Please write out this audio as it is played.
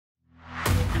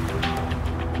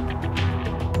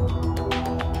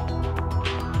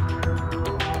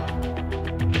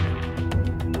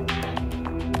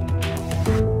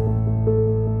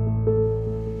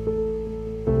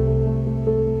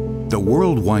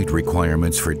Worldwide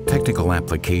requirements for technical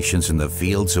applications in the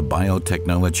fields of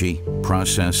biotechnology,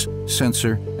 process,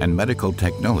 sensor, and medical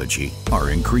technology are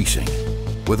increasing.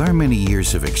 With our many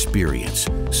years of experience,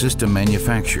 system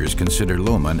manufacturers consider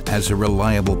Lohmann as a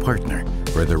reliable partner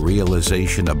for the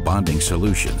realization of bonding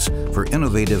solutions for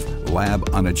innovative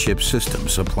lab-on-a-chip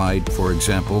systems applied, for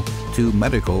example, to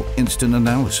medical instant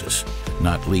analysis,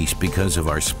 not least because of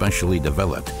our specially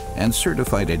developed and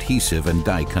certified adhesive and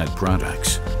die-cut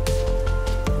products.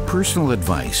 Personal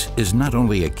advice is not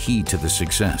only a key to the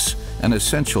success and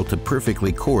essential to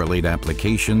perfectly correlate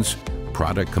applications,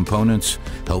 product components,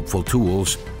 helpful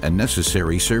tools, and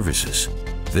necessary services.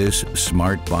 This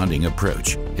smart bonding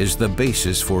approach is the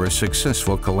basis for a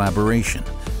successful collaboration,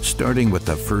 starting with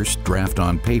the first draft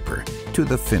on paper to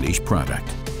the finished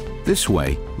product. This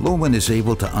way, Lohmann is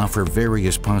able to offer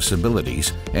various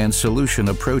possibilities and solution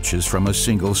approaches from a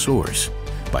single source,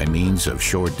 by means of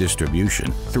short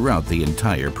distribution throughout the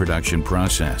entire production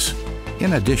process.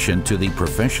 In addition to the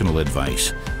professional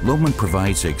advice, Lohmann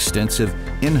provides extensive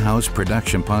in-house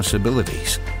production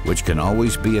possibilities, which can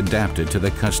always be adapted to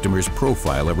the customer's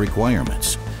profile of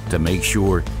requirements to make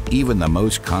sure even the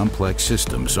most complex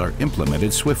systems are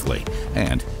implemented swiftly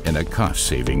and in a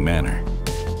cost-saving manner.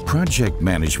 Project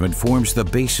management forms the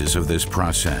basis of this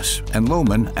process, and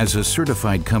Lohmann, as a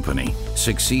certified company,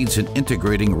 succeeds in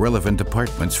integrating relevant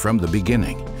departments from the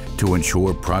beginning to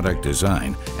ensure product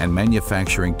design and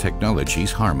manufacturing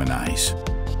technologies harmonize.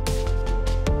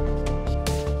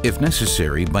 If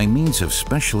necessary, by means of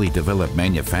specially developed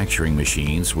manufacturing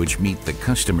machines which meet the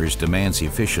customer's demands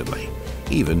efficiently,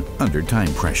 even under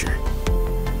time pressure.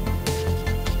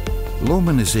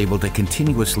 Lohmann is able to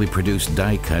continuously produce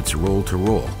die cuts roll to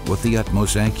roll with the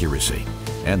utmost accuracy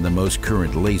and the most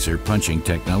current laser punching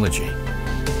technology.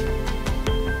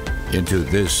 Into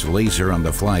this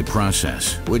laser-on-the-fly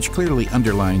process, which clearly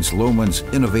underlines Lohmann's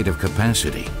innovative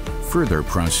capacity, further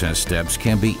process steps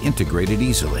can be integrated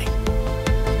easily.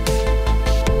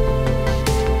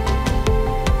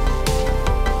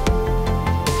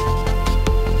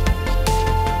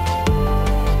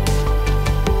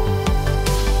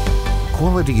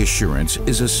 Quality assurance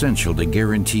is essential to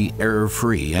guarantee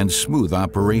error-free and smooth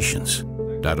operations,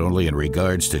 not only in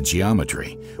regards to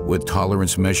geometry, with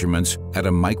tolerance measurements at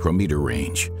a micrometer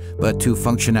range, but to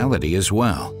functionality as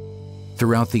well.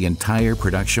 Throughout the entire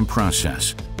production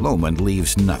process, Lohmann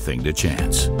leaves nothing to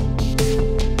chance.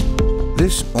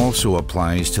 This also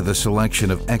applies to the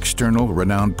selection of external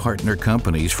renowned partner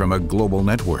companies from a global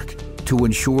network to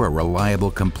ensure a reliable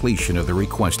completion of the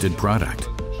requested product.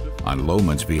 On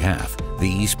Lohmann's behalf,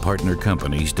 these partner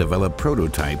companies develop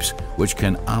prototypes which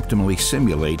can optimally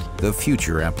simulate the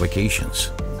future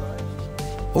applications.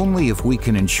 Only if we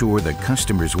can ensure the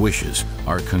customer's wishes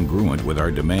are congruent with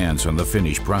our demands on the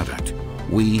finished product,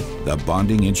 we, the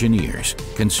bonding engineers,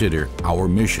 consider our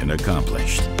mission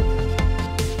accomplished.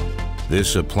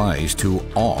 This applies to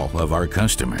all of our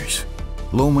customers.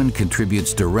 Lohmann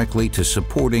contributes directly to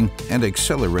supporting and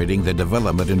accelerating the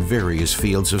development in various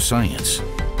fields of science.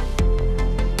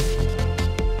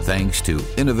 Thanks to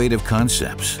innovative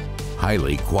concepts,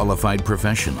 highly qualified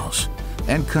professionals,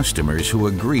 and customers who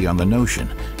agree on the notion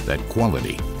that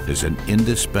quality is an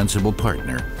indispensable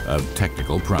partner of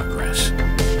technical progress.